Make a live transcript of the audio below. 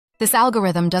This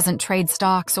algorithm doesn't trade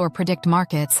stocks or predict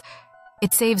markets.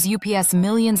 It saves UPS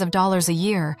millions of dollars a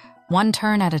year, one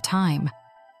turn at a time.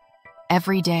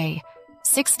 Every day,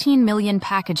 16 million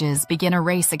packages begin a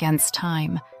race against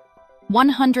time.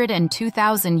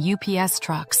 102,000 UPS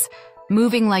trucks,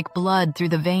 moving like blood through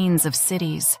the veins of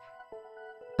cities.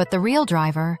 But the real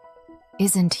driver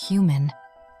isn't human.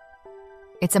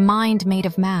 It's a mind made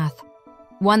of math,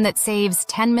 one that saves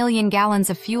 10 million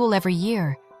gallons of fuel every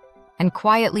year and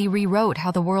quietly rewrote how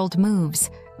the world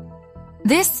moves.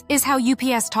 This is how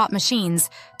UPS taught machines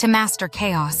to master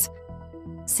chaos.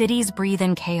 Cities breathe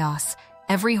in chaos,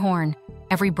 every horn,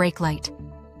 every brake light.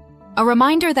 A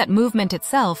reminder that movement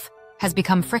itself has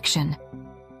become friction.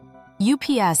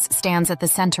 UPS stands at the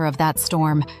center of that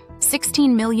storm.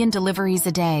 16 million deliveries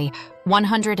a day,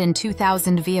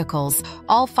 102,000 vehicles,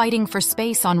 all fighting for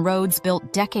space on roads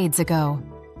built decades ago.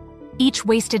 Each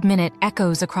wasted minute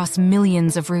echoes across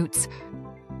millions of routes.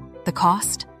 The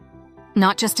cost?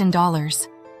 Not just in dollars,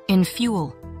 in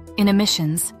fuel, in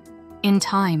emissions, in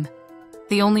time,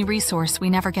 the only resource we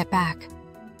never get back.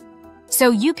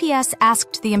 So UPS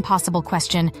asked the impossible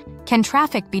question, can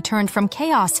traffic be turned from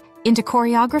chaos into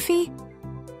choreography?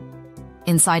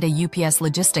 Inside a UPS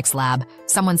logistics lab,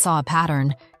 someone saw a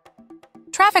pattern.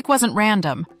 Traffic wasn't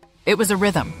random. It was a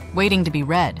rhythm, waiting to be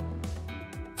read.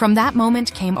 From that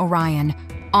moment came ORION,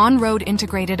 on-road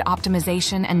integrated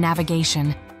optimization and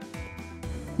navigation.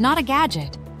 Not a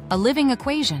gadget, a living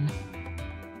equation.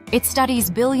 It studies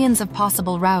billions of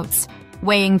possible routes,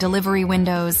 weighing delivery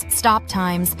windows, stop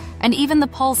times, and even the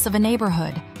pulse of a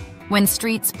neighborhood. When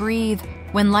streets breathe,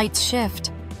 when lights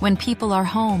shift, when people are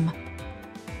home.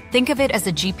 Think of it as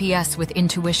a GPS with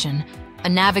intuition, a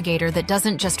navigator that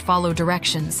doesn't just follow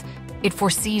directions, it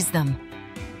foresees them.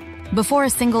 Before a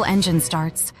single engine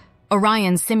starts,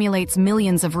 ORION simulates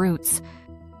millions of routes.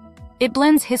 It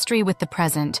blends history with the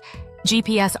present,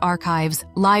 GPS archives,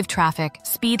 live traffic,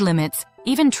 speed limits,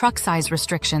 even truck size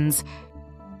restrictions.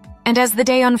 And as the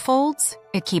day unfolds,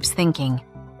 it keeps thinking.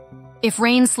 If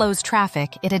rain slows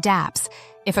traffic, it adapts.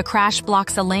 If a crash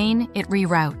blocks a lane, it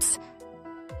reroutes.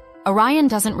 ORION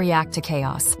doesn't react to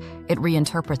chaos, it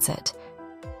reinterprets it.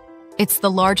 It's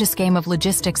the largest game of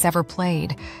logistics ever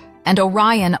played, and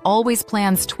ORION always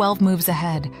plans 12 moves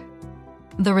ahead.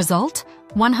 The result?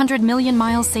 100 million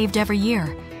miles saved every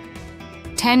year.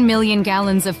 10 million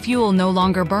gallons of fuel no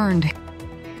longer burned.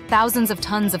 Thousands of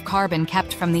tons of carbon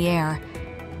kept from the air.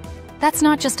 That's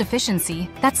not just efficiency,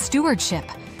 that's stewardship.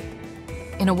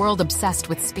 In a world obsessed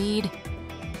with speed,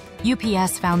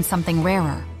 UPS found something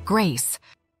rarer, grace.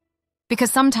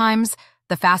 Because sometimes,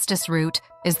 the fastest route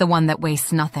is the one that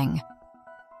wastes nothing.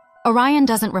 ORION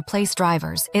doesn't replace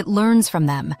drivers, it learns from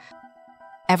them.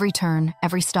 Every turn,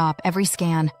 every stop, every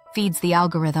scan feeds the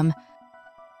algorithm.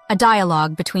 A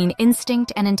dialogue between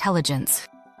instinct and intelligence.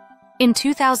 In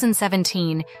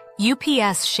 2017,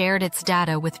 UPS shared its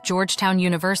data with Georgetown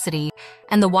University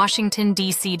and the Washington,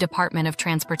 D.C. Department of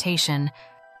Transportation.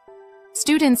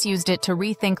 Students used it to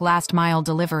rethink last-mile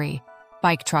delivery,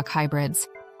 bike truck hybrids,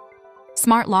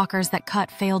 smart lockers that cut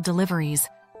failed deliveries,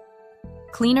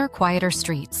 cleaner, quieter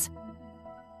streets.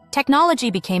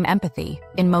 Technology became empathy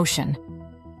in motion.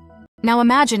 Now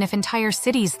imagine if entire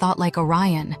cities thought like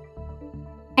ORION.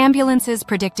 Ambulances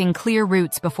predicting clear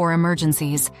routes before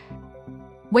emergencies.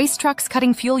 Waste trucks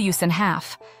cutting fuel use in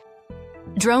half.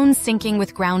 Drones syncing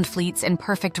with ground fleets in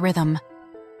perfect rhythm.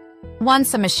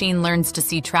 Once a machine learns to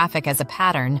see traffic as a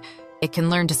pattern, it can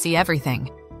learn to see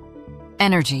everything.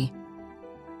 Energy,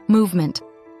 movement,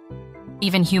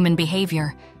 even human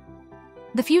behavior.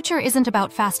 The future isn't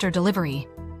about faster delivery.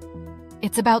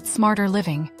 It's about smarter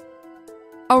living.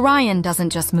 ORION doesn't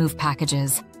just move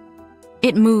packages.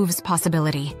 It moves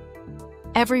possibility.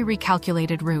 Every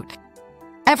recalculated route.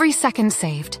 Every second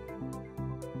saved.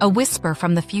 A whisper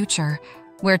from the future,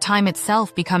 where time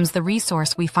itself becomes the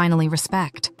resource we finally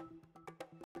respect.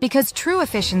 Because true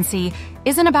efficiency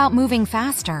isn't about moving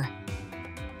faster.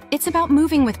 It's about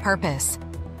moving with purpose.